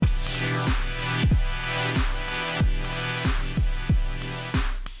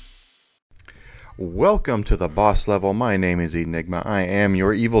Welcome to the boss level. My name is Enygma. I am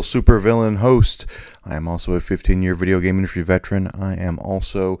your evil supervillain host. I am also a 15-year video game industry veteran. I am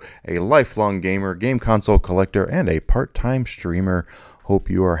also a lifelong gamer, game console collector, and a part-time streamer. Hope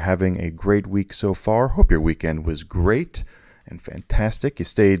you are having a great week so far. Hope your weekend was great and fantastic. You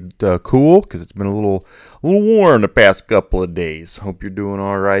stayed cool because it's been a little warm the past couple of days. Hope you're doing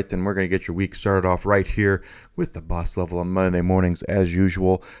all right, and we're going to get your week started off right here with the boss level on Monday mornings as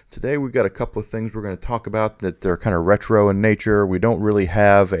usual. Today we've got a couple of things we're going to talk about that they're kind of retro in nature. We don't really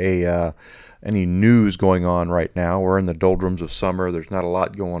have any news going on right now. We're in the doldrums of summer. There's not a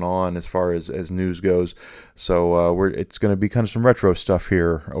lot going on as far as news goes. So it's going to be kind of some retro stuff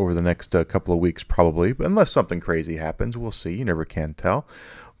here over the next couple of weeks probably. But unless something crazy happens, we'll see. You never can tell.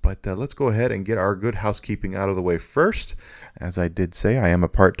 But let's go ahead and get our good housekeeping out of the way first. As I did say, I am a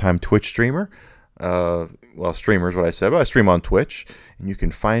part-time Twitch streamer. Streamer is what I said, but I stream on Twitch, and you can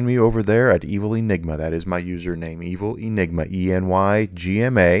find me over there at Evil Enygma. That is my username, Evil Enygma,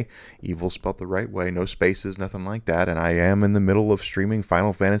 E-N-Y-G-M-A. Evil spelled the right way, no spaces, nothing like that, and I am in the middle of streaming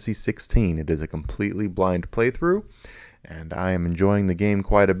Final Fantasy 16. It is a completely blind playthrough, and I am enjoying the game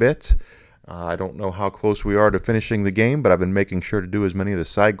quite a bit. I don't know how close we are to finishing the game, but I've been making sure to do as many of the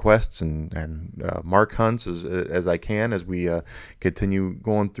side quests and mark hunts as I can as we continue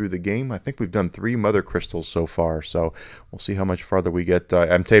going through the game. I think we've done 3 Mother Crystals so far, so we'll see how much farther we get.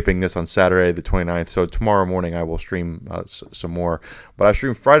 I'm taping this on Saturday the 29th, so tomorrow morning I will stream some more. But I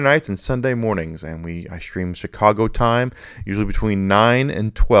stream Friday nights and Sunday mornings, and I stream Chicago time, usually between 9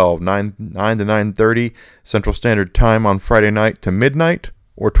 and 12, 9 to 9:30 Central Standard Time on Friday night to midnight,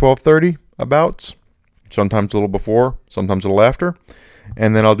 or 12:30. About sometimes a little before, sometimes a little after,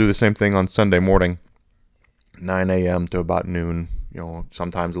 and then I'll do the same thing on Sunday morning, 9 a.m. to about noon.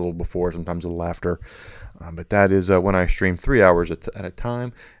 Sometimes a little before, sometimes a little after. But that is when I stream 3 hours at a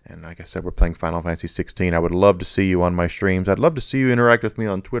time. And like I said, we're playing Final Fantasy 16. I would love to see you on my streams. I'd love to see you interact with me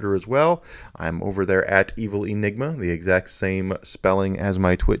on Twitter as well. I'm over there at Evil Enygma, the exact same spelling as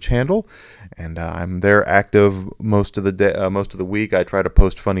my Twitch handle. And I'm there active most of the day, most of the week. I try to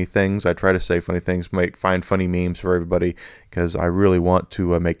post funny things. I try to say funny things, find funny memes for everybody, because I really want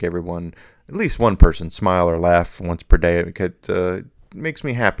to make everyone, at least one person, smile or laugh once per day. It makes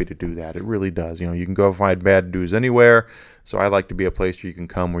me happy to do that. It really does. You can go find bad news anywhere, so I like to be a place where you can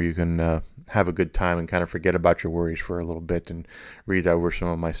come, where you can have a good time and kind of forget about your worries for a little bit and read over some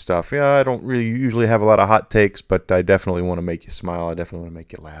of my stuff. Yeah, I don't really usually have a lot of hot takes, but I definitely want to make you smile. I definitely want to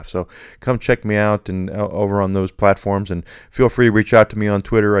make you laugh. So come check me out and over on those platforms, and feel free to reach out to me on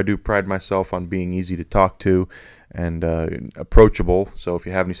Twitter. I do pride myself on being easy to talk to and approachable. So if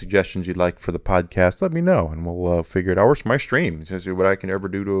you have any suggestions you'd like for the podcast, let me know, and we'll figure it out. Or my stream, see what I can ever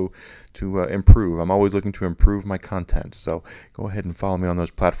do to improve. I'm always looking to improve my content, so go ahead and follow me on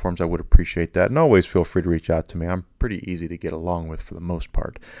those platforms. I would appreciate that, and always feel free to reach out to me. I'm pretty easy to get along with for the most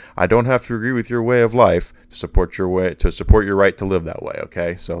part. I don't have to agree with your way of life to support your right to live that way.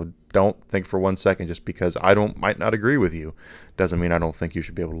 Okay, so don't think for 1 second just because I might not agree with you doesn't mean I don't think you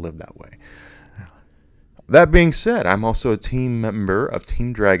should be able to live that way. That being said, I'm also a team member of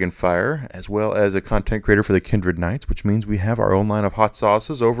Team Dragonfire, as well as a content creator for the Kindred Knights, which means we have our own line of hot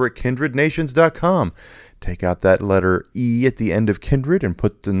sauces over at kindrednations.com. Take out that letter E at the end of Kindred and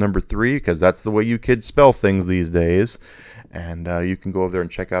put the number 3, because that's the way you kids spell things these days. And you can go over there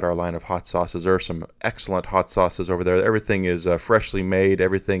and check out our line of hot sauces. There are some excellent hot sauces over there. Everything is freshly made.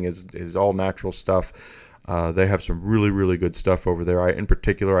 Everything is all natural stuff. They have some really, really good stuff over there. In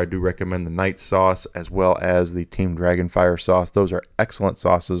particular, I do recommend the Knight sauce as well as the Team Dragonfire sauce. Those are excellent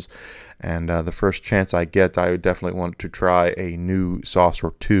sauces, and the first chance I get, I definitely want to try a new sauce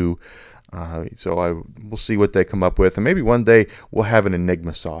or two. So we'll see what they come up with, and maybe one day we'll have an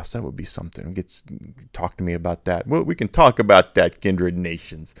Enygma sauce. That would be something. Talk to me about that. Well, we can talk about that, Kindred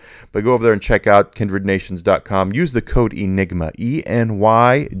Nations. But go over there and check out kindrednations.com. Use the code Enygma,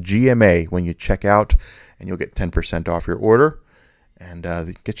 E-N-Y-G-M-A, when you check out, and you'll get 10% off your order. And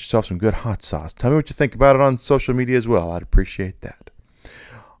get yourself some good hot sauce. Tell me what you think about it on social media as well. I'd appreciate that.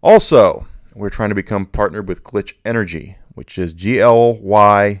 Also, we're trying to become partnered with Glitch Energy, which is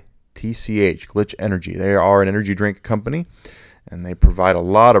GLYTCH, Glitch Energy. They are an energy drink company, and they provide a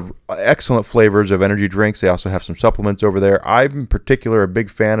lot of excellent flavors of energy drinks. They also have some supplements over there. I'm in particular a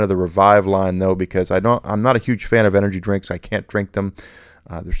big fan of the Revive line, though, because I'm not a huge fan of energy drinks. I can't drink them.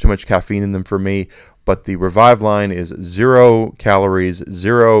 There's too much caffeine in them for me. But the Revive line is 0 calories,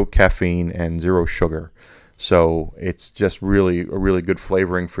 0 caffeine, and 0 sugar. So it's just really a really good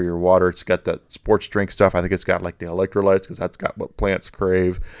flavoring for your water. It's got that sports drink stuff. I think it's got like the electrolytes, because that's got what plants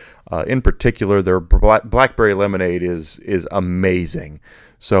crave. In particular, their blackberry lemonade is amazing.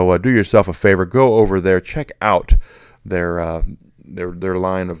 So do yourself a favor, go over there, check out their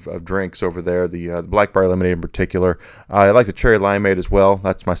line of drinks over there, the blackberry lemonade in particular. I like the cherry limeade as well.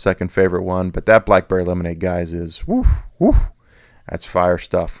 That's my second favorite one. But that blackberry lemonade, guys, is woo. That's fire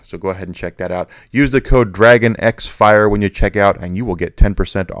stuff. So go ahead and check that out. Use the code DRAGONXFIRE when you check out, and you will get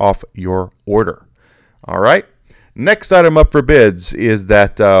 10% off your order. All right. Next item up for bids is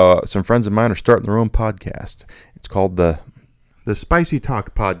that some friends of mine are starting their own podcast. It's called the Spicy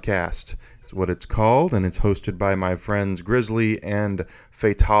Talk Podcast. Is what it's called, and it's hosted by my friends Grizzly and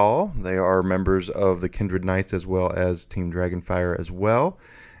Fatal. They are members of the Kindred Knights as well as Team Dragonfire as well.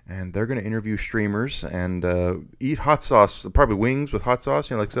 And they're going to interview streamers and eat hot sauce, probably wings with hot sauce,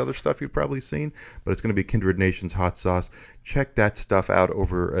 like the other stuff you've probably seen. But it's going to be Kindred Nations hot sauce. Check that stuff out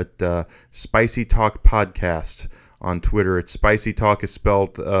over at Spicy Talk Podcast on Twitter. It's Spicy Talk is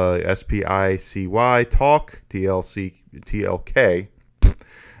spelled SPICY Talk, TLK.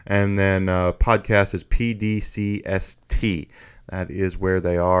 And then podcast is PDCST. That is where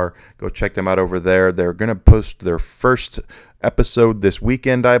they are. Go check them out over there. They're going to post their first episode this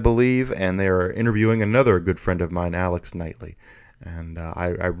weekend, I believe, and they are interviewing another good friend of mine, Alex Knightley. And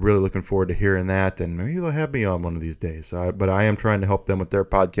I'm really looking forward to hearing that, and maybe they'll have me on one of these days. But I am trying to help them with their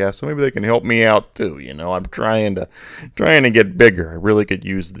podcast, so maybe they can help me out too. I'm trying to get bigger. I really could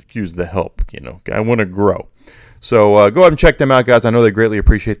use the help. I want to grow. So go ahead and check them out, guys. I know they greatly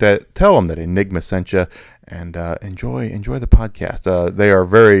appreciate that. Tell them that Enygma sent you, and enjoy the podcast. They are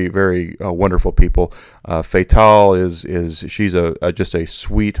very, very wonderful people. Fatal she's just a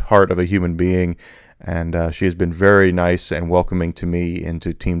sweetheart of a human being, and she has been very nice and welcoming to me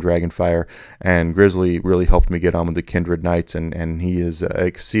into Team Dragonfire. And Grizzly really helped me get on with the Kindred Knights, and he is an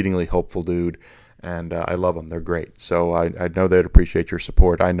exceedingly helpful dude. And I love them. They're great. So I know they'd appreciate your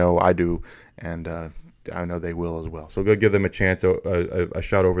support. I know I do, and I know they will as well. So go give them a chance, a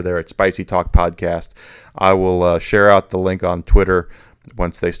shot over there at Spicy Talk Podcast. I will share out the link on Twitter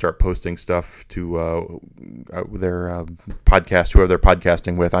once they start posting stuff to their podcast, whoever they're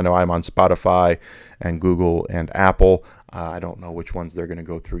podcasting with. I know I'm on Spotify and Google and Apple. I don't know which ones they're going to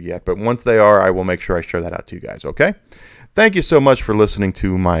go through yet, but once they are, I will make sure I share that out to you guys, okay? Thank you so much for listening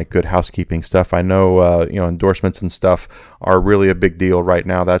to my good housekeeping stuff. I know, endorsements and stuff are really a big deal right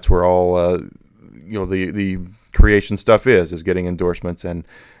now. That's where all the creation stuff is getting endorsements and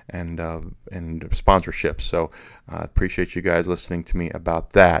sponsorships. So I appreciate you guys listening to me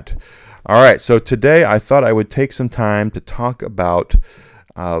about that. All right, so today I thought I would take some time to talk about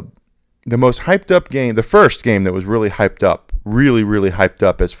the most hyped up game, the first game that was really hyped up, really hyped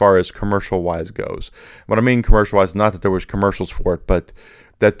up as far as commercial wise goes. What I mean commercial wise, not that there was commercials for it, but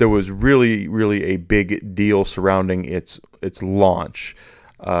that there was really a big deal surrounding its launch.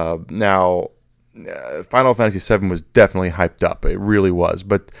 Now, Final Fantasy VII was definitely hyped up. It really was.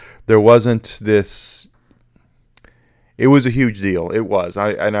 But there wasn't this... It was a huge deal. It was.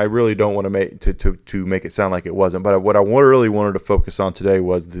 I really don't want to make it sound like it wasn't. But what I really wanted to focus on today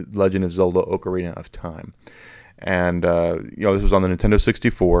was The Legend of Zelda Ocarina of Time. And, this was on the Nintendo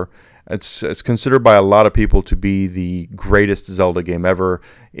 64. It's considered by a lot of people to be the greatest Zelda game ever.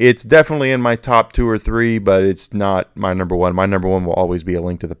 It's definitely in my top 2 or 3, but it's not my number one. My number one will always be A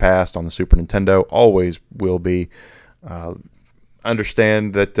Link to the Past on the Super Nintendo. Always will be.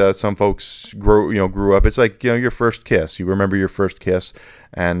 Understand that some folks grew up. It's like your first kiss. You remember your first kiss,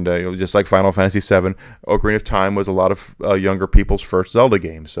 and just like Final Fantasy VII, Ocarina of Time was a lot of younger people's first Zelda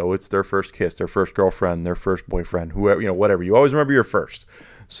game. So it's their first kiss, their first girlfriend, their first boyfriend, whoever, whatever. You always remember your first.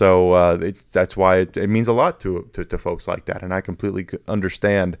 So that's why it means a lot to folks like that, and I completely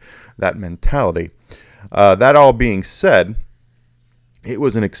understand that mentality. That all being said, it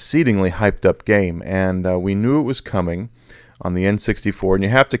was an exceedingly hyped up game, and we knew it was coming on the N64. And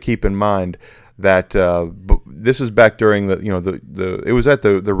you have to keep in mind that this is back during it was at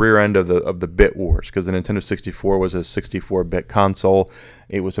the rear end of the bit wars, because the Nintendo 64 was a 64-bit console.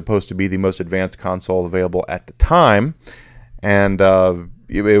 It was supposed to be the most advanced console available at the time, and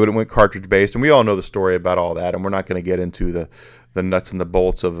it went cartridge based, and we all know the story about all that, and we're not going to get into the nuts and the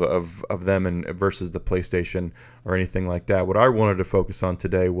bolts of them and versus the PlayStation or anything like that. What I wanted to focus on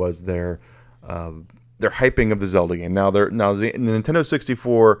today was their hyping of the Zelda game. Now the Nintendo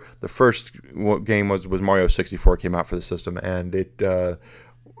 64, the first game was Mario 64, came out for the system, and it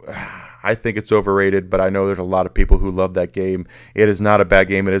I think it's overrated, but I know there's a lot of people who love that game. It is not a bad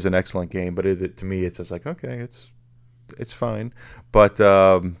game. It is an excellent game, but to me, it's just like, okay, it's fine. But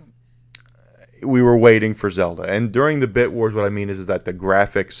we were waiting for Zelda. And during the bit wars, what I mean is that the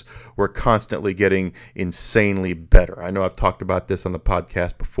graphics were constantly getting insanely better. I know I've talked about this on the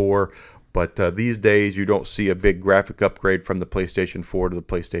podcast before, But these days, you don't see a big graphic upgrade from the PlayStation 4 to the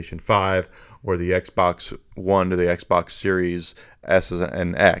PlayStation 5 or the Xbox One to the Xbox Series S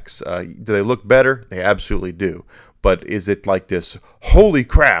and X. Do they look better? They absolutely do. But is it like this, holy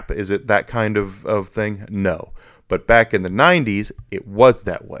crap, is it that kind of thing? No. But back in the 90s, it was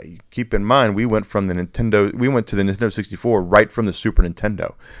that way. Keep in mind, we went to the Nintendo 64 right from the Super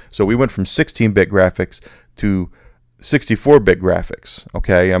Nintendo. So we went from 16-bit graphics to 64-bit graphics.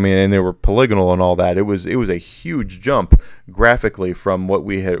 Okay, I mean, and they were polygonal and all that. It was a huge jump graphically from what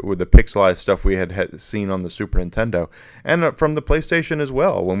we had with the pixelized stuff we had seen on the Super Nintendo, and from the PlayStation as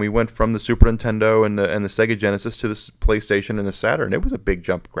well. When we went from the Super Nintendo and the Sega Genesis to the PlayStation and the Saturn, it was a big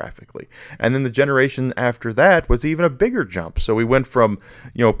jump graphically. And then the generation after that was even a bigger jump. So we went from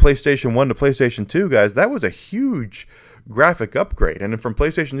PlayStation 1 to PlayStation 2, guys. That was a huge graphic upgrade, and then from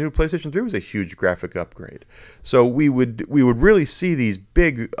PlayStation 2 to PlayStation 3 was a huge graphic upgrade. So we would really see these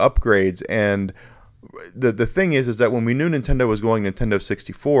big upgrades, and the thing is that when we knew Nintendo was going Nintendo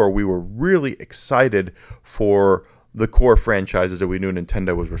 64, we were really excited for the core franchises that we knew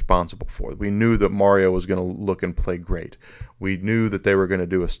Nintendo was responsible for. We knew that Mario was going to look and play great. We knew that they were going to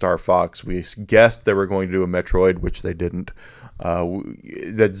do a Star Fox. We guessed they were going to do a Metroid, which they didn't.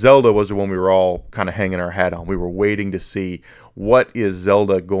 That Zelda was the one we were all kind of hanging our hat on. We were waiting to see what is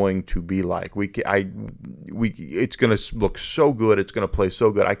Zelda going to be like. It's going to look so good. It's going to play so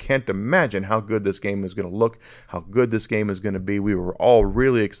good. I can't imagine how good this game is going to look, how good this game is going to be. We were all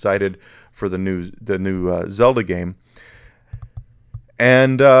really excited for the new Zelda game.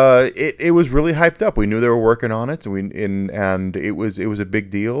 And it was really hyped up. We knew they were working on it, and it was a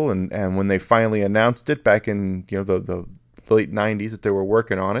big deal. And when they finally announced it back in the late 90s that they were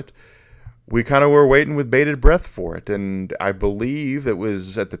working on it, we kind of were waiting with bated breath for it. And I believe it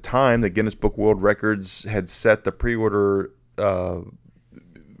was at the time the Guinness Book World Records had set the pre-order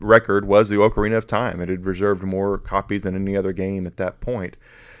record was the Ocarina of Time. It had reserved more copies than any other game at that point.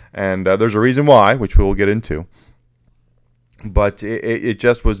 And there's a reason why, which we will get into. But it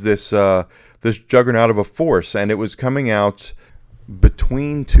just was this juggernaut of a force, and it was coming out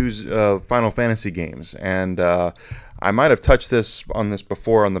between two Final Fantasy games. And I might have touched on this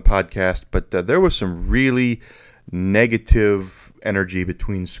before on the podcast, but there was some really negative energy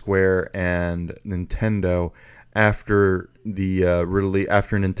between Square and Nintendo after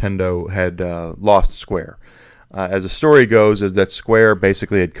after Nintendo had lost Square. As the story goes, is that Square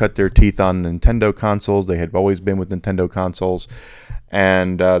basically had cut their teeth on Nintendo consoles. They had always been with Nintendo consoles,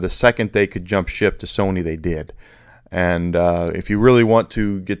 and the second they could jump ship to Sony, they did. And if you really want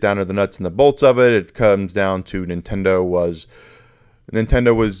to get down to the nuts and the bolts of it, it comes down to Nintendo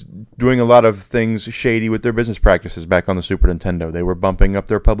was doing a lot of things shady with their business practices back on the Super Nintendo. They were bumping up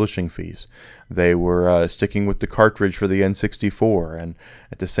their publishing fees. They were sticking with the cartridge for the N64, and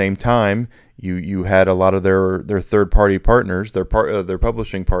at the same time, you had a lot of their third-party partners, their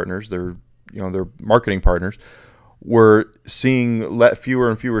publishing partners, their marketing partners, were seeing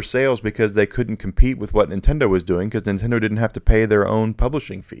fewer and fewer sales because they couldn't compete with what Nintendo was doing, because Nintendo didn't have to pay their own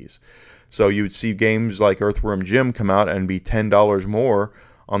publishing fees. So you'd see games like Earthworm Jim come out and be $10 more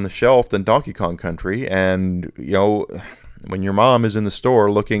on the shelf than Donkey Kong Country. And when your mom is in the store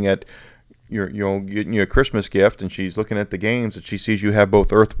looking at getting you a Christmas gift, and she's looking at the games, and she sees you have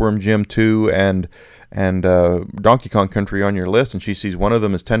both Earthworm Jim 2 and Donkey Kong Country on your list, and she sees one of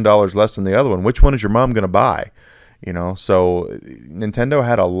them is $10 less than the other one, which one is your mom going to buy? So Nintendo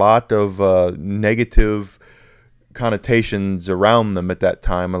had a lot of negative connotations around them at that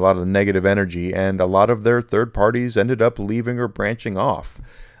time, a lot of negative energy, and a lot of their third parties ended up leaving or branching off.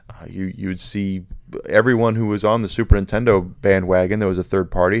 You'd see everyone who was on the Super Nintendo bandwagon that was a third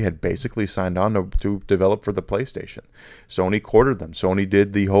party had basically signed on to develop for the PlayStation. Sony quartered them. Sony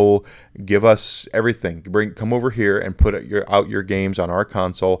did the whole give us everything, come over here and put out your games on our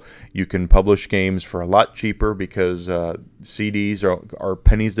console. You can publish games for a lot cheaper because CDs are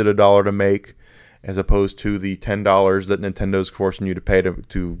pennies to the dollar to make, as opposed to the $10 that Nintendo's forcing you to pay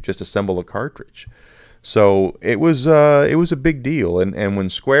to just assemble a cartridge. So it was a big deal, and when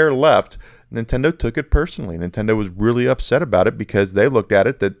Square left, Nintendo took it personally. Nintendo was really upset about it because they looked at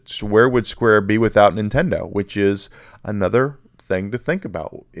it that where would Square be without Nintendo, which is another thing to think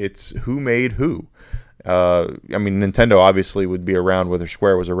about. It's who made who. Nintendo obviously would be around whether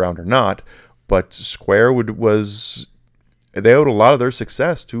Square was around or not, but Square they owed a lot of their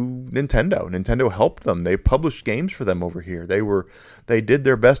success to Nintendo. Nintendo helped them. They published games for them over here. They did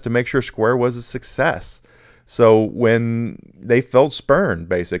their best to make sure Square was a success. So when they felt spurned,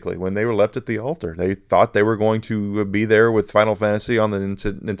 basically, when they were left at the altar, they thought they were going to be there with Final Fantasy on the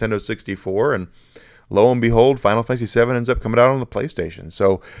Nintendo 64, and lo and behold, Final Fantasy VII ends up coming out on the PlayStation.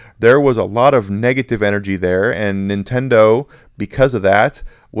 So there was a lot of negative energy there, and Nintendo, because of that,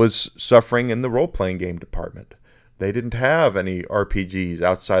 was suffering in the role-playing game department. They didn't have any RPGs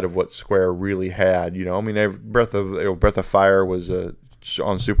outside of what Square really had. I mean, Breath of Fire was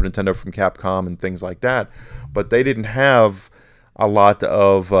on Super Nintendo from Capcom and things like that, but they didn't have a lot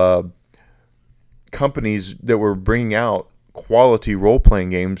of companies that were bringing out quality role-playing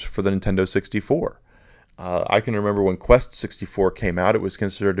games for the Nintendo 64. I can remember when Quest 64 came out, it was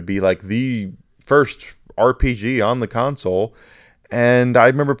considered to be like the first RPG on the console, and I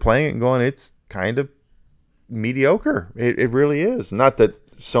remember playing it and going, it's kind of mediocre. It really is. Not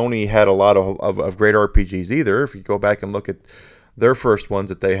that Sony had a lot of great RPGs either. If you go back and look at their first ones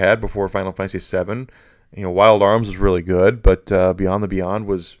that they had before Final Fantasy VII, Wild Arms was really good, but Beyond the Beyond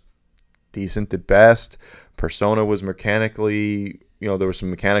was decent at best. Persona was mechanically, there was some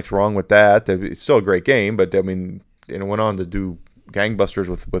mechanics wrong with that. It's still a great game, but I mean, it went on to do gangbusters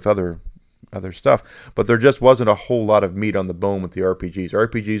with other stuff. But there just wasn't a whole lot of meat on the bone with the RPGs.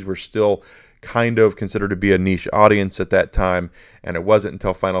 RPGs were still kind of considered to be a niche audience at that time, and it wasn't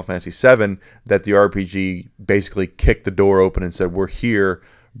until Final Fantasy VII that the RPG basically kicked the door open and said, we're here,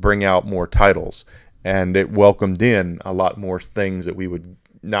 bring out more titles. And it welcomed in a lot more things that we would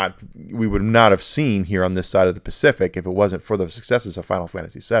not have seen here on this side of the Pacific if it wasn't for the successes of Final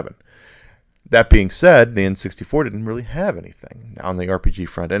Fantasy VII. That being said, the N64 didn't really have anything on the RPG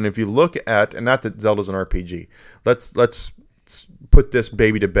front. And if you look at, and not that Zelda's an RPG, let's put this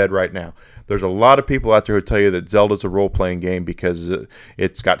baby to bed right now. There's a lot of people out there who tell you that Zelda's a role-playing game because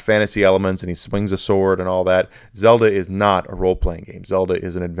it's got fantasy elements and he swings a sword and all that. Zelda is not a role-playing game. Zelda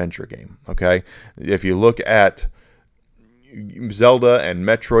is an adventure game, okay? If you look at Zelda and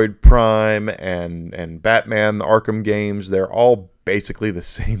Metroid Prime and Batman, the Arkham games, they're all basically the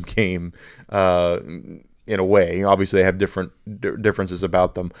same game in a way. Obviously, they have differences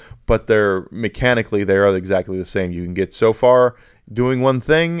about them, but mechanically they are exactly the same. You can get so far doing one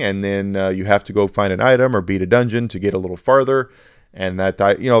thing, and then you have to go find an item or beat a dungeon to get a little farther, and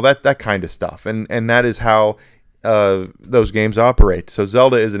that kind of stuff. And that is how those games operate. So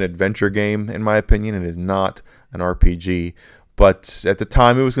Zelda is an adventure game, in my opinion. It is not an RPG. But at the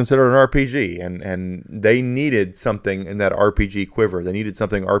time, it was considered an RPG, and they needed something in that RPG quiver. They needed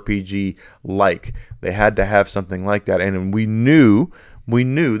something RPG-like. They had to have something like that, and we knew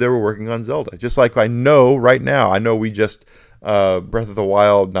they were working on Zelda. Just like I know right now. I know we just Tears of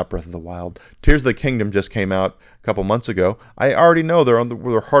the Kingdom just came out a couple months ago. I already know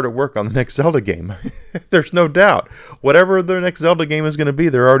they're hard at work on the next Zelda game. There's no doubt. Whatever their next Zelda game is going to be,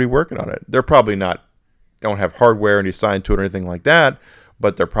 they're already working on it. They're probably don't have hardware and assigned to it or anything like that,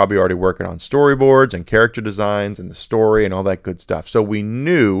 but they're probably already working on storyboards and character designs and the story and all that good stuff. So we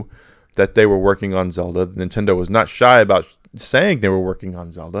knew that they were working on Zelda. Nintendo was not shy about saying they were working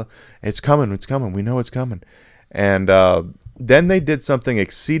on Zelda. It's coming. We know it's coming. And then they did something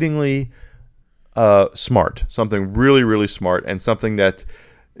exceedingly smart, something really, really smart, and something that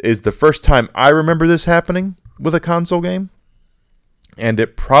is the first time I remember this happening with a console game. And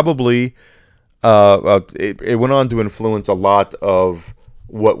it probably it went on to influence a lot of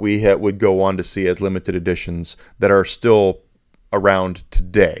what we would go on to see as limited editions that are still around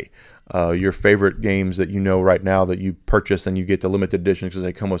today. Your favorite games that right now that you purchase and you get the limited editions because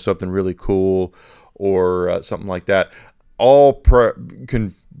they come with something really cool or something like that, all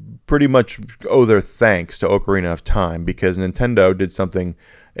can pretty much owe their thanks to Ocarina of Time, because Nintendo did something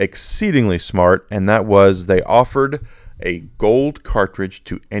exceedingly smart, and that was they offered a gold cartridge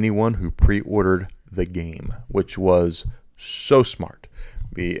to anyone who pre-ordered the game, which was so smart.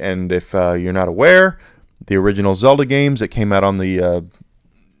 And if you're not aware, the original Zelda games that came out on the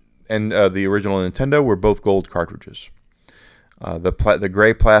original Nintendo were both gold cartridges. The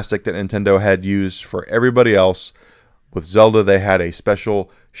gray plastic that Nintendo had used for everybody else, with Zelda they had a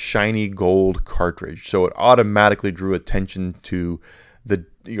special shiny gold cartridge, so it automatically drew attention to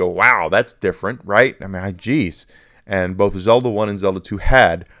wow, that's different, right? I mean, geez. And both Zelda 1 and Zelda 2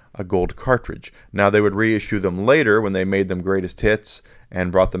 had a gold cartridge. Now, they would reissue them later when they made them greatest hits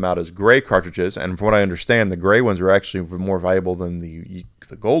and brought them out as gray cartridges. And from what I understand, the gray ones are actually more valuable than the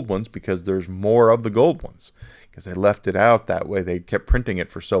gold ones because there's more of the gold ones. Because they left it out that way. They kept printing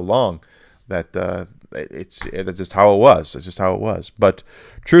it for so long that it's just how it was. It's just how it was. But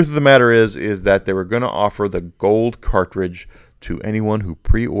truth of the matter is that they were going to offer the gold cartridge to anyone who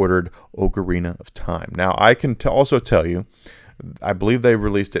pre-ordered Ocarina of Time. Now, I can also tell you, I believe they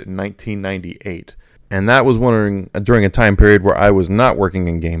released it in 1998, and that was during a time period where I was not working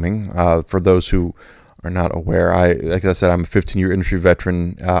in gaming. For those who are not aware, like I said, I'm a 15-year industry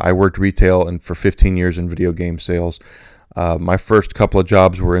veteran. I worked retail and for 15 years in video game sales. My first couple of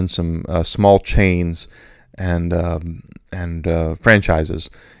jobs were in some small chains and franchises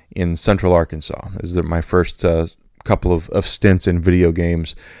in Central Arkansas. This is my first couple of stints in video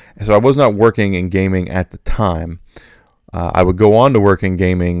games. So I was not working in gaming at the time. I would go on to work in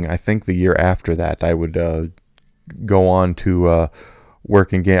gaming, I think the year after that. I would go on to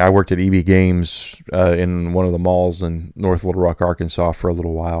work in game. I worked at EB Games in one of the malls in North Little Rock, Arkansas for a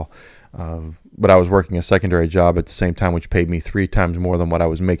little while. But I was working a secondary job at the same time, which paid me 3 times more than what I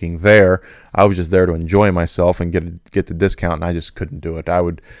was making there. I was just there to enjoy myself and get the discount, and I just couldn't do it. I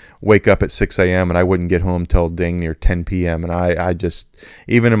would wake up at 6 a.m. and I wouldn't get home till dang near 10 p.m. And I just,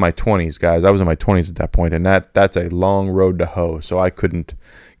 even in my 20s, guys, I was in my 20s at that point, and that's a long road to hoe. So I couldn't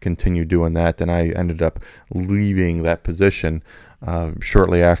continue doing that, and I ended up leaving that position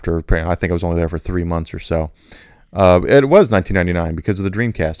shortly after. I think I was only there for 3 months or so. It was 1999 because of the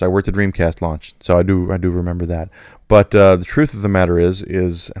Dreamcast. I worked at Dreamcast launch, so I do remember that. But the truth of the matter is,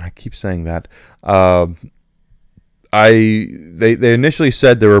 and I keep saying that, they initially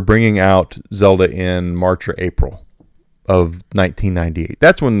said they were bringing out Zelda in March or April of 1998.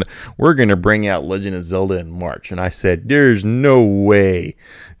 That's when we're going to bring out Legend of Zelda in March. And I said, there's no way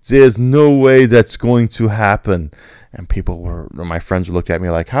that's going to happen. And my friends looked at me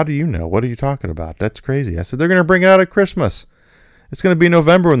like, how do you know? What are you talking about? That's crazy. I said, they're going to bring it out at Christmas. It's going to be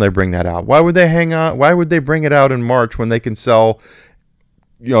November when they bring that out. Why would they hang on? Why would they bring it out in March when they can sell,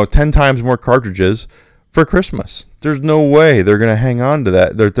 10 times more cartridges for Christmas? There's no way they're going to hang on to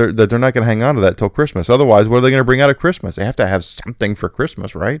that. They're not going to hang on to that till Christmas. Otherwise, what are they going to bring out at Christmas? They have to have something for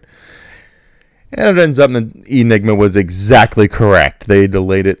Christmas, right? And it ends up that Enygma was exactly correct. They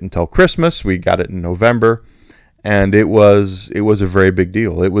delayed it until Christmas. We got it in November. And it was a very big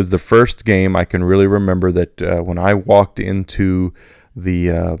deal. It was the first game I can really remember that when I walked into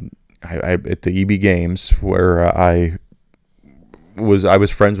the at the EB Games, where I was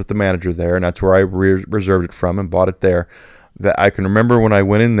friends with the manager there, and that's where I reserved it from and bought it there. That I can remember when I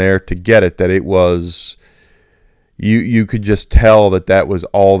went in there to get it, that it was you could just tell that was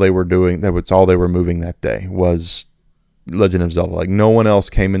all they were doing. That was all they were moving that day was Legend of Zelda. Like, no one else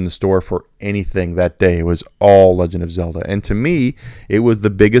came in the store for anything that day. It was all Legend of Zelda. And to me, it was the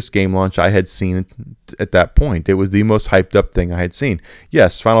biggest game launch I had seen at that point. It was the most hyped up thing I had seen.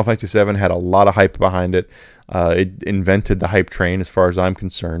 Yes, Final Fantasy VII had a lot of hype behind it. It invented the hype train as far as I'm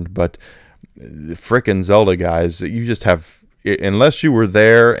concerned. But frickin' Zelda, guys, you just have, unless you were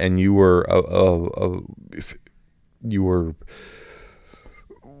there and you were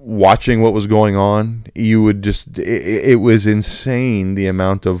watching what was going on, you would just, it was insane the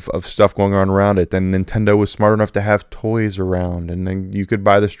amount of stuff going on around it. And Nintendo was smart enough to have toys around, and then you could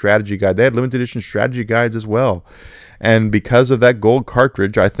buy the strategy guide. They had limited edition strategy guides as well. And because of that gold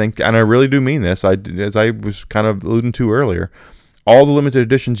cartridge, I think, and I really do mean this, as I was kind of alluding to earlier, all the limited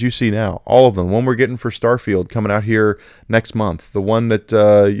editions you see now, all of them, the one we're getting for Starfield coming out here next month, the one that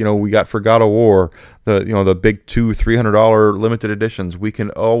we got for God of War, the big $200-$300 limited editions, we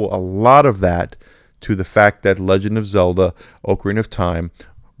can owe a lot of that to the fact that Legend of Zelda: Ocarina of Time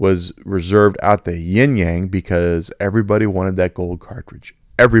was reserved out the yin yang because everybody wanted that gold cartridge.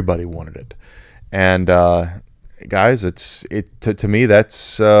 Everybody wanted it, and guys, to me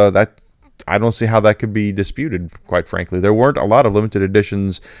that's that. I don't see how that could be disputed, quite frankly. There weren't a lot of limited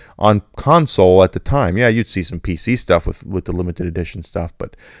editions on console at the time. Yeah, you'd see some PC stuff with the limited edition stuff,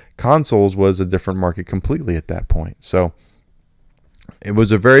 but consoles was a different market completely at that point. So it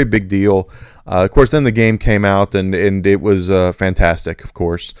was a very big deal. Of course, then the game came out, and it was fantastic, of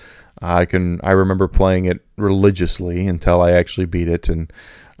course. I remember playing it religiously until I actually beat it, and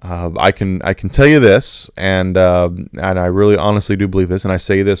I can tell you this, and I really honestly do believe this, and I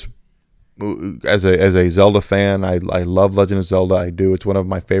say this as a Zelda fan. I love Legend of Zelda. I do. It's one of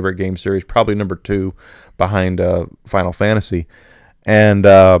my favorite game series, probably number 2 behind Final Fantasy. And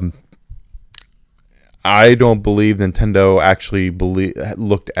I don't believe Nintendo actually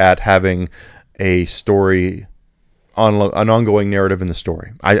looked at having a story, an ongoing narrative in the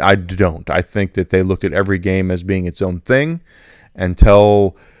story. I don't. I think that they looked at every game as being its own thing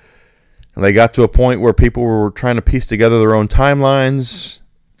until they got to a point where people were trying to piece together their own timelines.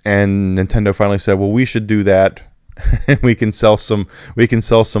 And Nintendo finally said, "Well, we should do that. we can sell some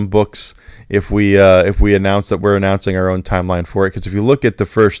books if we announce that we're announcing our own timeline for it." Because if you look at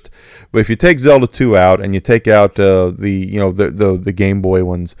if you take Zelda 2 out and you take out the Game Boy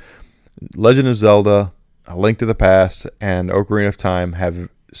ones, Legend of Zelda, A Link to the Past, and Ocarina of Time have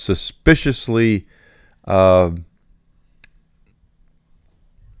suspiciously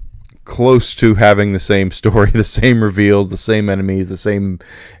close to having the same story, the same reveals, the same enemies, the same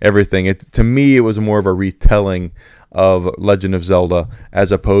everything. To me, it was more of a retelling of Legend of Zelda, as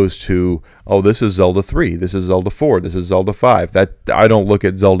opposed to, oh, this is Zelda 3, this is Zelda 4, this is Zelda 5. That I don't look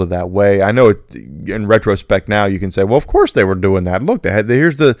at Zelda that way. I know it, in retrospect now you can say, well, of course they were doing that. Look, they have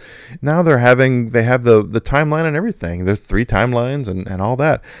the timeline and everything. There's 3 timelines and all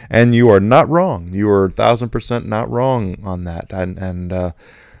that. And you are not wrong. You are 1,000% not wrong on that. And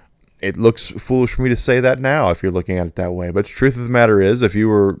it looks foolish for me to say that now if you're looking at it that way. But the truth of the matter is, if you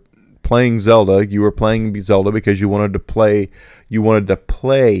were playing Zelda, you were playing Zelda because you wanted to play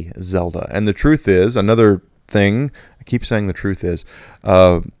Zelda. And the truth is, another thing, I keep saying the truth is,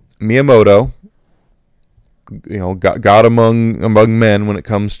 Miyamoto, God among men when it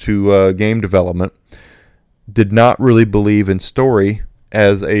comes to game development, did not really believe in story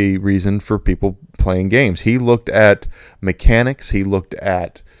as a reason for people playing games. He looked at mechanics, he looked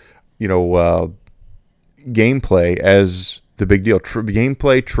at gameplay as the big deal.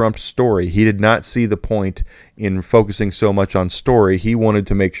 Gameplay trumped story. He did not see the point in focusing so much on story. He wanted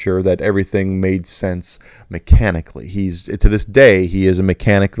to make sure that everything made sense mechanically. To this day, he is a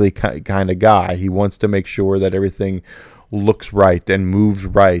mechanically kind of guy. He wants to make sure that everything looks right and moves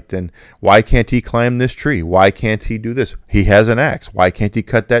right. And why can't he climb this tree? Why can't he do this? He has an axe. Why can't he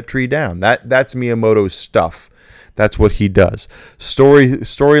cut that tree down? That's Miyamoto's stuff. That's what he does.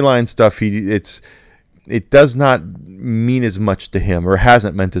 Storyline stuff. It does not mean as much to him, or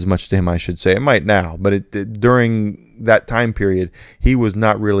hasn't meant as much to him, I should say. It might now, but during that time period, he was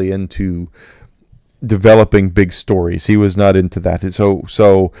not really into developing big stories. He was not into that.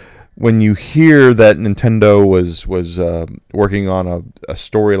 So when you hear that Nintendo was working on a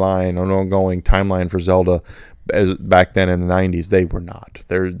storyline, an ongoing timeline for Zelda, as back then in the 90s, they were not.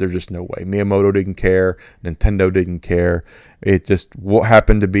 There's just no way. Miyamoto didn't care. Nintendo didn't care. It just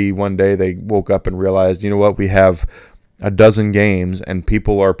happened to be one day they woke up and realized, you know what, we have a dozen games and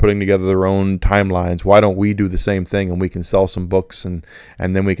people are putting together their own timelines. Why don't we do the same thing, and we can sell some books, and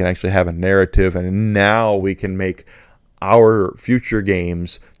then we can actually have a narrative, and now we can make our future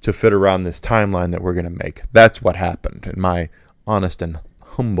games to fit around this timeline that we're going to make. That's what happened, in my honest and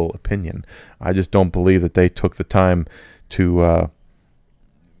humble opinion. I just don't believe that they took the time to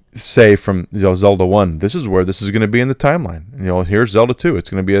say from Zelda 1, this is where this is going to be in the timeline. Here's Zelda 2. It's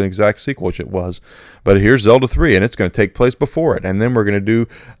going to be an exact sequel, which it was. But here's Zelda 3, and it's going to take place before it. And then we're going to do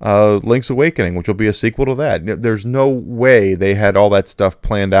Link's Awakening, which will be a sequel to that. There's no way they had all that stuff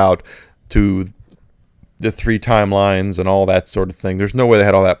planned out to the 3 timelines and all that sort of thing. There's no way they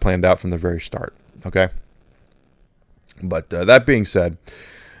had all that planned out from the very start. Okay? But that being said,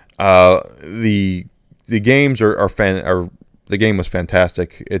 the games the game was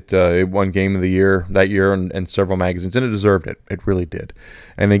fantastic. It won Game of the Year that year and several magazines, and it deserved it. It really did.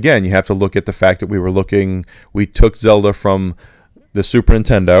 And again, you have to look at the fact that we took Zelda from the Super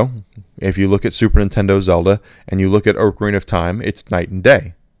Nintendo. If you look at Super Nintendo Zelda and you look at Ocarina of Time, it's night and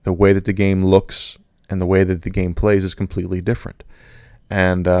day. The way that the game looks and the way that the game plays is completely different.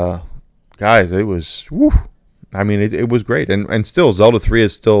 And guys, it was woo. I mean, it was great. And still, Zelda 3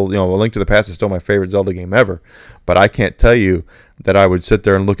 is still, A Link to the Past is still my favorite Zelda game ever. But I can't tell you that I would sit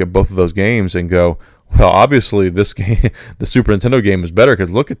there and look at both of those games and go, well, obviously this game, the Super Nintendo game is better because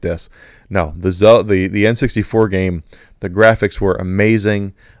look at this. No, the N64 game, the graphics were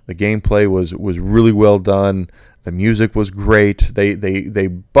amazing. The gameplay was really well done. The music was great. They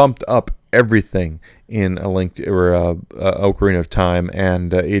bumped up everything in Ocarina of Time,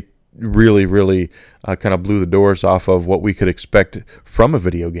 and it really kind of blew the doors off of what we could expect from a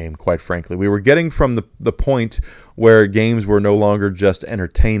video game, quite frankly. We were getting from the point where games were no longer just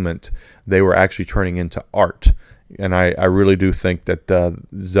entertainment. They were actually turning into art. And I really do think that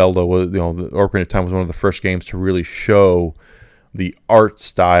Zelda was, the Ocarina of Time was one of the first games to really show the art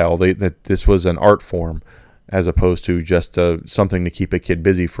style, that this was an art form, as opposed to just something to keep a kid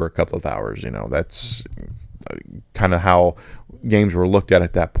busy for a couple of hours. That's kind of how games were looked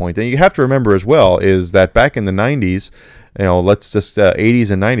at that point. And you have to remember as well is that back in the 90s,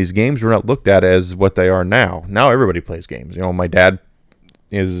 80s and 90s, games were not looked at as what they are now. Now everybody plays games. My dad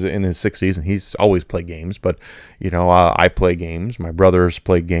is in his 60s and he's always played games, but I play games. My brothers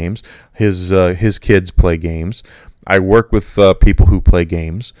play games. His kids play games. I work with people who play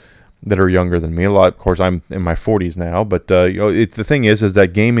games that are younger than me. A lot, of course, I'm in my 40s now, but the thing is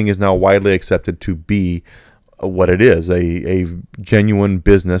that gaming is now widely accepted to be what it is, a genuine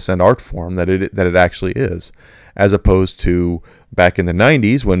business and art form that it actually is, as opposed to back in the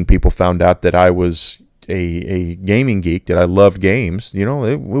 90s when people found out that I was a gaming geek, that I loved games, it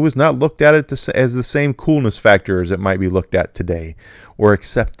was not looked at as the same coolness factor as it might be looked at today or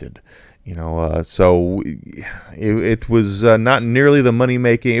accepted. So it was not nearly the money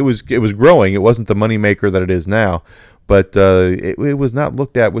making. It was growing. It wasn't the money maker that it is now, but it was not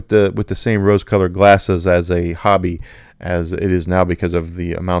looked at with the same rose-colored glasses as a hobby as it is now, because of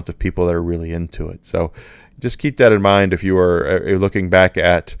the amount of people that are really into it. So just keep that in mind if you are looking back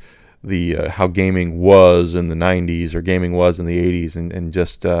at the how gaming was in the 90s or gaming was in the 80s, and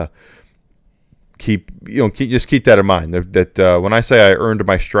just keep that in mind. That when I say I earned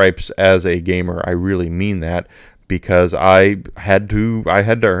my stripes as a gamer, I really mean that, because I had to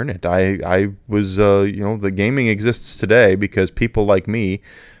earn it. I was the gaming exists today because people like me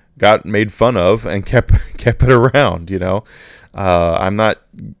got made fun of and kept it around. I'm not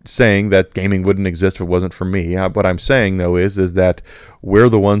saying that gaming wouldn't exist if it wasn't for me. What I'm saying though is that we're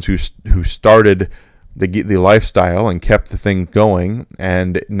the ones who started the lifestyle and kept the thing going,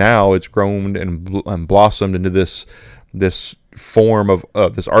 and now it's grown and blossomed into this form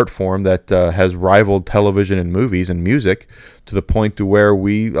of this art form that has rivaled television and movies and music, to the point to where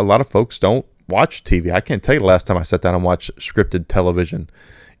a lot of folks don't watch TV. I can't tell you the last time I sat down and watched scripted television,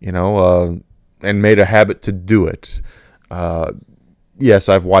 and made a habit to do it. Yes,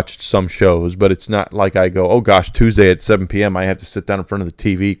 I've watched some shows, but it's not like I go, oh gosh, Tuesday at 7 p.m. I have to sit down in front of the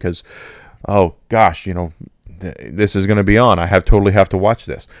TV because, oh gosh, this is going to be on. I totally have to watch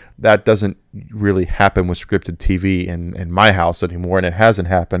this. That doesn't really happen with scripted TV in my house anymore, and it hasn't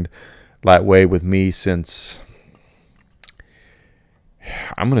happened that way with me since,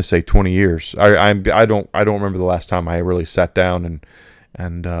 I'm going to say 20 years. I don't remember the last time I really sat down and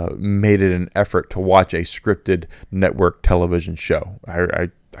made it an effort to watch a scripted network television show. I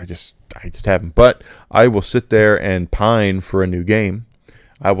just haven't. But I will sit there and pine for a new game.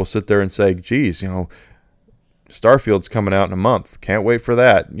 I will sit there and say, geez, Starfield's coming out in a month. Can't wait for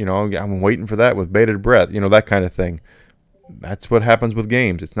that. I'm waiting for that with bated breath. That kind of thing. That's what happens with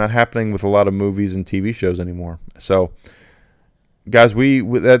games. It's not happening with a lot of movies and TV shows anymore. So, guys,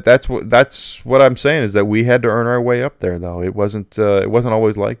 that's what I'm saying, is that we had to earn our way up there, though. It wasn't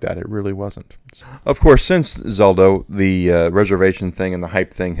always like that. It really wasn't. Of course, since Zelda, the reservation thing and the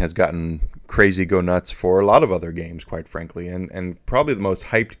hype thing has gotten crazy go nuts for a lot of other games, quite frankly, and probably the most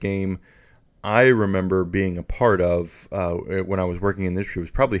hyped game I remember being a part of when I was working in the industry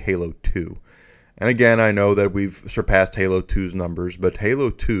was probably Halo 2. And again, I know that we've surpassed Halo 2's numbers, but Halo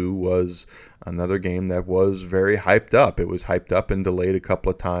 2 was another game that was very hyped up. It was hyped up and delayed a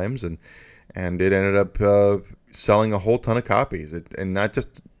couple of times, and it ended up selling a whole ton of copies. And not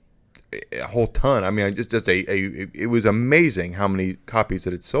just a whole ton. I mean, it was amazing how many copies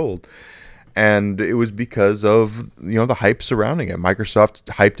that it sold. And it was because of the hype surrounding it. Microsoft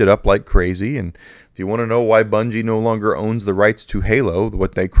hyped it up like crazy, and if you want to know why Bungie no longer owns the rights to Halo,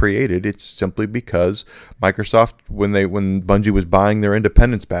 what they created, it's simply because Microsoft, when Bungie was buying their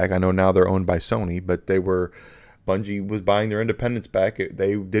independence back, I know now they're owned by Sony, but Bungie was buying their independence back.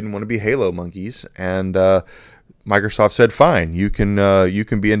 They didn't want to be Halo monkeys, and Microsoft said, "Fine, you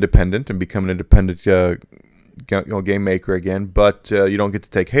can be independent and become an independent game maker again, but you don't get to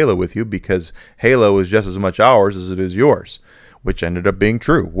take Halo with you, because Halo is just as much ours as it is yours," which ended up being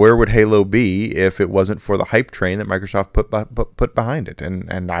true. Where would Halo be if it wasn't for the hype train that Microsoft put behind it?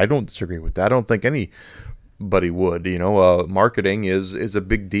 And I don't disagree with that. I don't think anybody would. Marketing is a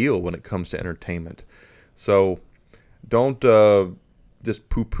big deal when it comes to entertainment. So don't just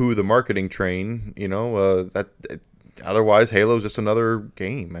poo-poo the marketing train. Otherwise, Halo is just another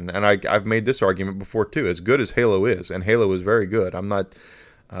game. And I've made this argument before too. As good as Halo is, and Halo is very good, I'm not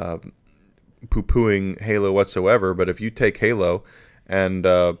poo-pooing Halo whatsoever, but if you take Halo and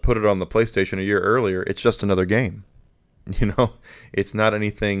put it on the PlayStation a year earlier, it's just another game. It's not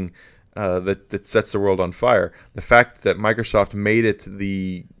anything that sets the world on fire. The fact that Microsoft made it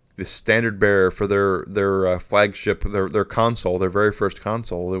the standard bearer for their flagship, their console, their very first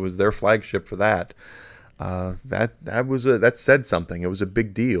console, it was their flagship for that. That said something. It was a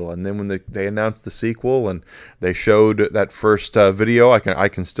big deal. And then when they announced the sequel and they showed that first video, I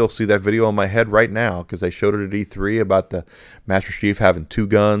can still see that video in my head right now, because they showed it at E3 about the Master Chief having two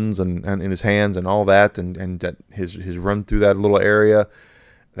guns and in his hands and all that, and his run through that little area.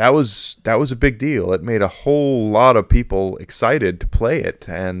 That was a big deal. It made a whole lot of people excited to play it,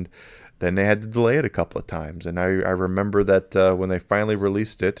 and then they had to delay it a couple of times. And I remember that when they finally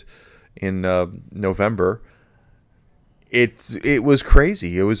released it in November, it was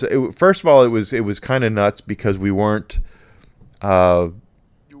crazy. First of all, it was kind of nuts, because we weren't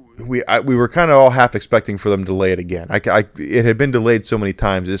we were kind of all half expecting for them to delay it again. It had been delayed so many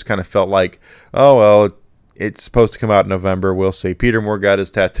times, it just kind of felt like, oh well, It's supposed to come out in November. We'll see. Peter Moore got his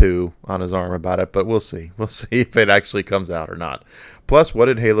tattoo on his arm about it, but we'll see. We'll see if it actually comes out or not. Plus, what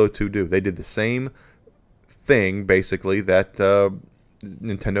did Halo 2 do? They did the same thing, basically, that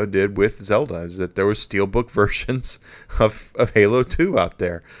Nintendo did with Zelda, is that there was steelbook versions of Halo 2 out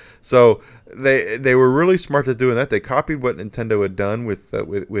there. So they were really smart at doing that. They copied what Nintendo had done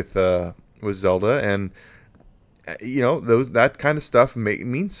with Zelda, and that kind of stuff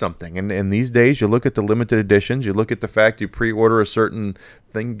means something. And these days, you look at the limited editions, you look at the fact you pre-order a certain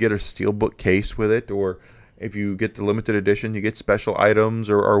thing, get a steelbook case with it, or if you get the limited edition, you get special items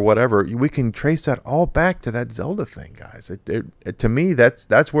or whatever. We can trace that all back to that Zelda thing, guys. To me,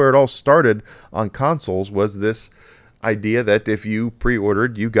 that's where it all started on consoles, was this idea that if you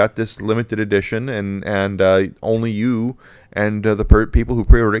pre-ordered, you got this limited edition, and only you and the people who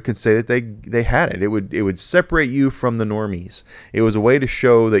pre-ordered it could say that they had it. It would separate you from the normies. It was a way to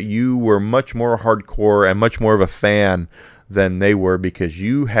show that you were much more hardcore and much more of a fan than they were, because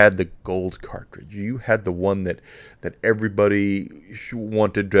you had the gold cartridge. You had the one that everybody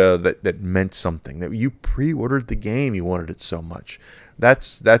wanted, that meant something. That you pre-ordered the game, you wanted it so much.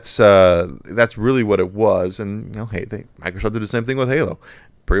 That's really what it was. And hey, Microsoft did the same thing with Halo.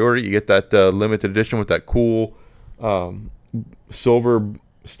 Pre-order, you get that limited edition with that cool silver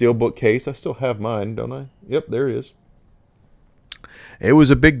steelbook case. I still have mine, don't I? Yep, there it is. It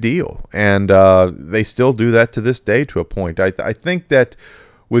was a big deal, and they still do that to this day to a point. I think that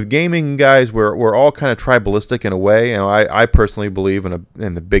with gaming, guys, we're all kind of tribalistic in a way. I personally believe in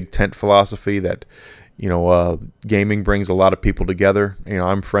the big tent philosophy that gaming brings a lot of people together.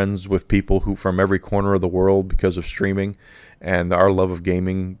 I'm friends with people who from every corner of the world because of streaming, and our love of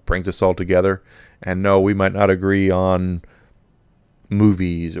gaming brings us all together. And no, we might not agree on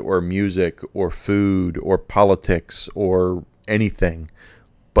movies or music or food or politics or anything,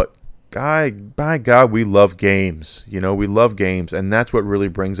 but by God, we love games. We love games, and that's what really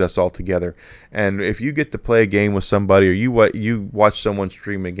brings us all together. And if you get to play a game with somebody, or you watch someone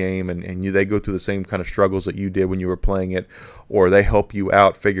stream a game, and they go through the same kind of struggles that you did when you were playing it, or they help you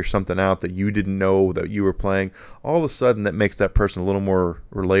out, figure something out that you didn't know that you were playing, all of a sudden that makes that person a little more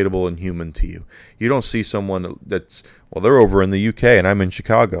relatable and human to you. You don't see someone that's, well, they're over in the UK and I'm in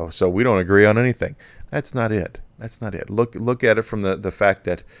Chicago, so we don't agree on anything. That's not it. That's not it. Look at it from the fact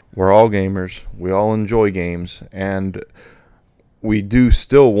that we're all gamers, we all enjoy games, and we do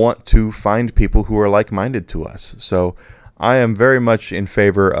still want to find people who are like-minded to us. So I am very much in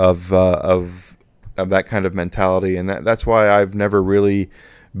favor of that kind of mentality, and that's why I've never really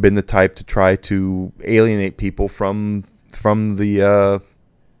been the type to try to alienate people from the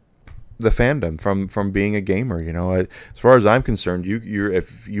fandom, from being a gamer. As far as I'm concerned,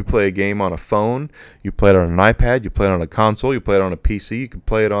 if you play a game on a phone, you play it on an iPad, you play it on a console, you play it on a PC, you can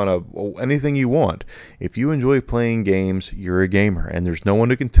play it on anything you want. If you enjoy playing games, you're a gamer, and there's no one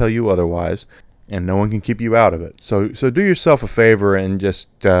who can tell you otherwise, and no one can keep you out of it. So do yourself a favor and just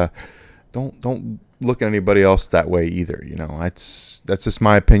don't look at anybody else that way either. That's just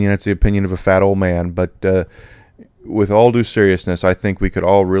my opinion. That's the opinion of a fat old man, but with all due seriousness, I think we could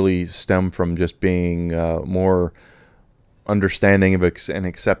all really stem from just being more understanding of and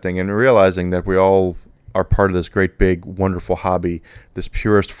accepting, and realizing that we all are part of this great, big, wonderful hobby, this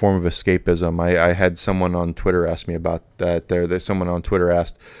purest form of escapism. I had someone on Twitter ask me about that. There's someone on Twitter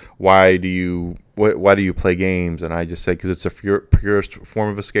asked, why do you play games? And I just say, because it's the purest form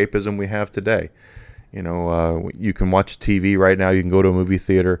of escapism we have today. You can watch TV right now. You can go to a movie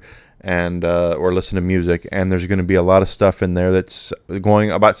theater and or listen to music, and there's going to be a lot of stuff in there that's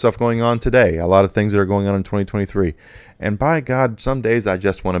going on today, a lot of things that are going on in 2023. And by God, some days I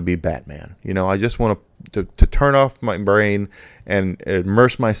just want to be Batman. I just want to turn off my brain and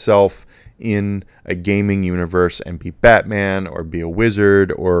immerse myself in a gaming universe and be Batman, or be a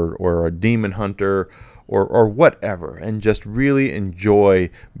wizard, or a demon hunter, or whatever, and just really enjoy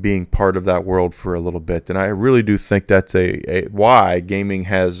being part of that world for a little bit. And I really do think that's why gaming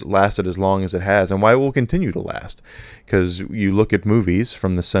has lasted as long as it has, and why it will continue to last. Because you look at movies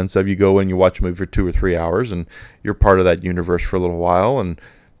from the sense of, you go and you watch a movie for 2 or 3 hours, and you're part of that universe for a little while, and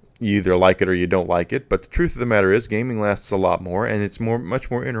you either like it or you don't like it. But the truth of the matter is, gaming lasts a lot more, and it's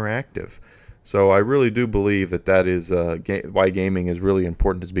much more interactive. So I really do believe that is why gaming is really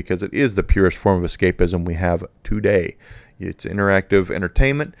important, is because it is the purest form of escapism we have today. It's interactive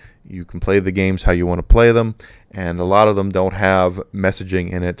entertainment. You can play the games how you want to play them, and a lot of them don't have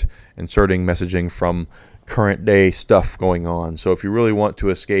messaging in it, inserting messaging from current day stuff going on. So if you really want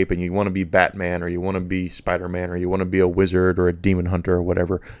to escape, and you want to be Batman, or you want to be Spider-Man, or you want to be a wizard or a demon hunter or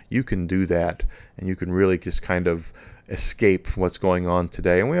whatever, you can do that, and you can really just kind of escape from what's going on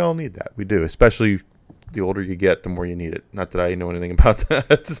today. And we all need that. We do, especially the older you get, the more you need it. Not that I know anything about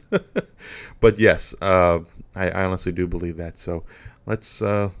that, but yes, I honestly do believe that. So let's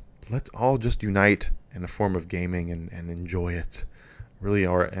all just unite in a form of gaming and enjoy it. Really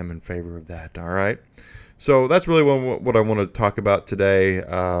am in favor of that. All right. So that's really what I want to talk about today.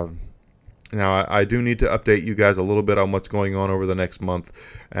 Now, I do need to update you guys a little bit on what's going on over the next month.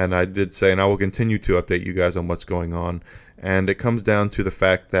 And I did say, and I will continue to update you guys on what's going on. And it comes down to the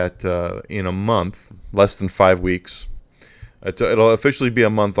fact that in a month, less than 5 weeks, it'll officially be a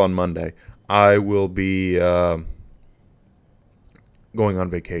month on Monday, I will be going on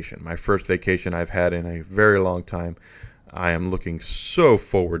vacation. My first vacation I've had in a very long time. I am looking so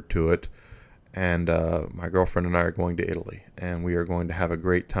forward to it. And my girlfriend and I are going to Italy. And we are going to have a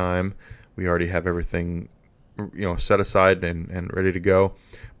great time. We already have everything, set aside and ready to go.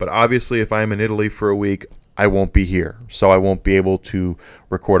 But obviously, if I'm in Italy for a week, I won't be here. So I won't be able to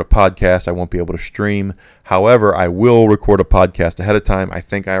record a podcast. I won't be able to stream. However, I will record a podcast ahead of time. I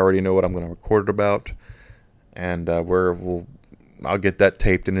think I already know what I'm going to record it about. And I'll get that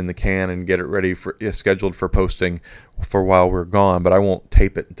taped and in the can and get it ready for scheduled for posting for while we're gone. But I won't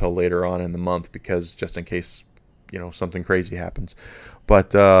tape it until later on in the month because just in case something crazy happens.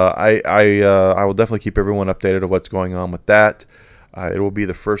 But I will definitely keep everyone updated of what's going on with that. It will be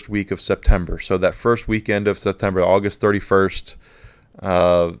the first week of September. So that first weekend of September, August 31st,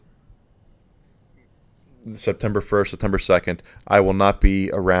 September 1st, September 2nd, I will not be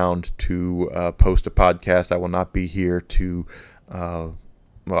around to post a podcast. I will not be here to, I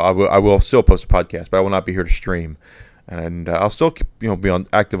will still post a podcast, but I will not be here to stream. And I'll still be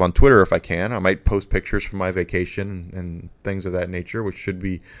active on Twitter if I can. I might post pictures from my vacation and things of that nature, which should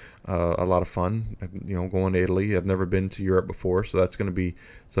be a lot of fun. Going to Italy. I've never been to Europe before, so that's going to be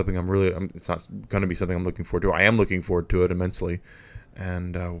something it's not going to be something I'm looking forward to. I am looking forward to it immensely.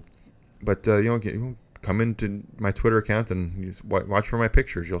 And come into my Twitter account and watch for my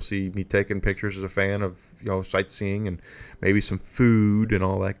pictures. You'll see me taking pictures as a fan of sightseeing and maybe some food and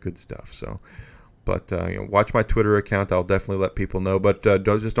all that good stuff. So. But watch my Twitter account. I'll definitely let people know. But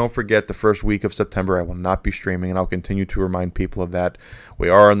don't forget the first week of September I will not be streaming, and I'll continue to remind people of that. We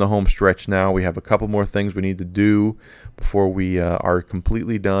are in the home stretch now. We have a couple more things we need to do before we are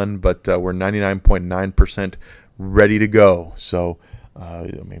completely done, but we're 99.9% ready to go. So,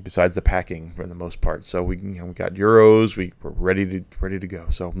 besides the packing for the most part. So we got Euros. We're ready to go.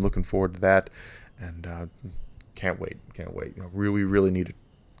 So I'm looking forward to that, and can't wait. We really need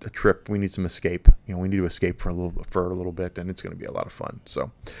a trip. We need some escape. We need to escape for a little bit, and it's going to be a lot of fun.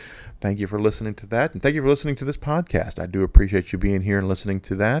 So thank you for listening to that, and thank you for listening to this podcast. I do appreciate you being here and listening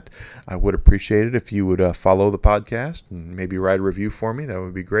to that. I would appreciate it if you would follow the podcast and maybe write a review for me. That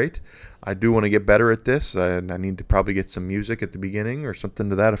would be great. I do want to get better at this, and I need to probably get some music at the beginning or something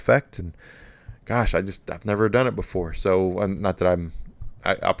to that effect. And gosh, I've never done it before, so not that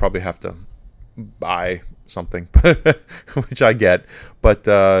I'll probably have to buy something, which I get, but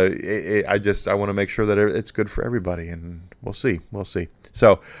I want to make sure that it's good for everybody, and we'll see.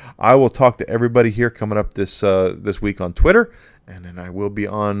 So I will talk to everybody here coming up this week on Twitter, and then I will be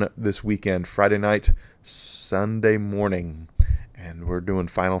on this weekend, Friday night, Sunday morning, and we're doing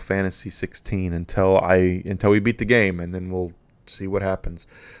Final Fantasy 16 until we beat the game, and then we'll see what happens.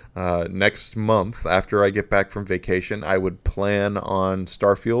 Next month, after I get back from vacation, I would plan on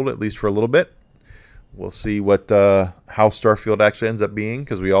Starfield at least for a little bit. We'll see how Starfield actually ends up being,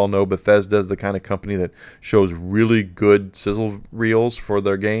 because we all know Bethesda is the kind of company that shows really good sizzle reels for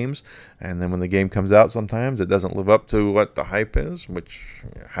their games, and then when the game comes out, sometimes it doesn't live up to what the hype is, which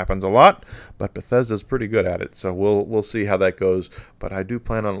happens a lot. But Bethesda's pretty good at it, so we'll see how that goes. But I do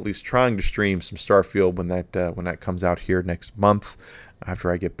plan on at least trying to stream some Starfield when that comes out here next month,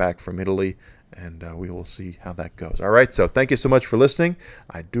 after I get back from Italy. And we will see how that goes. All right, so thank you so much for listening.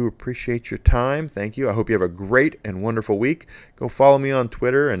 I do appreciate your time. Thank you. I hope you have a great and wonderful week. Go follow me on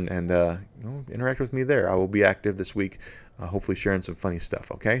Twitter and interact with me there. I will be active this week, hopefully sharing some funny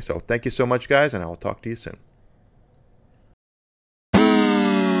stuff. Okay, so thank you so much, guys, and I will talk to you soon.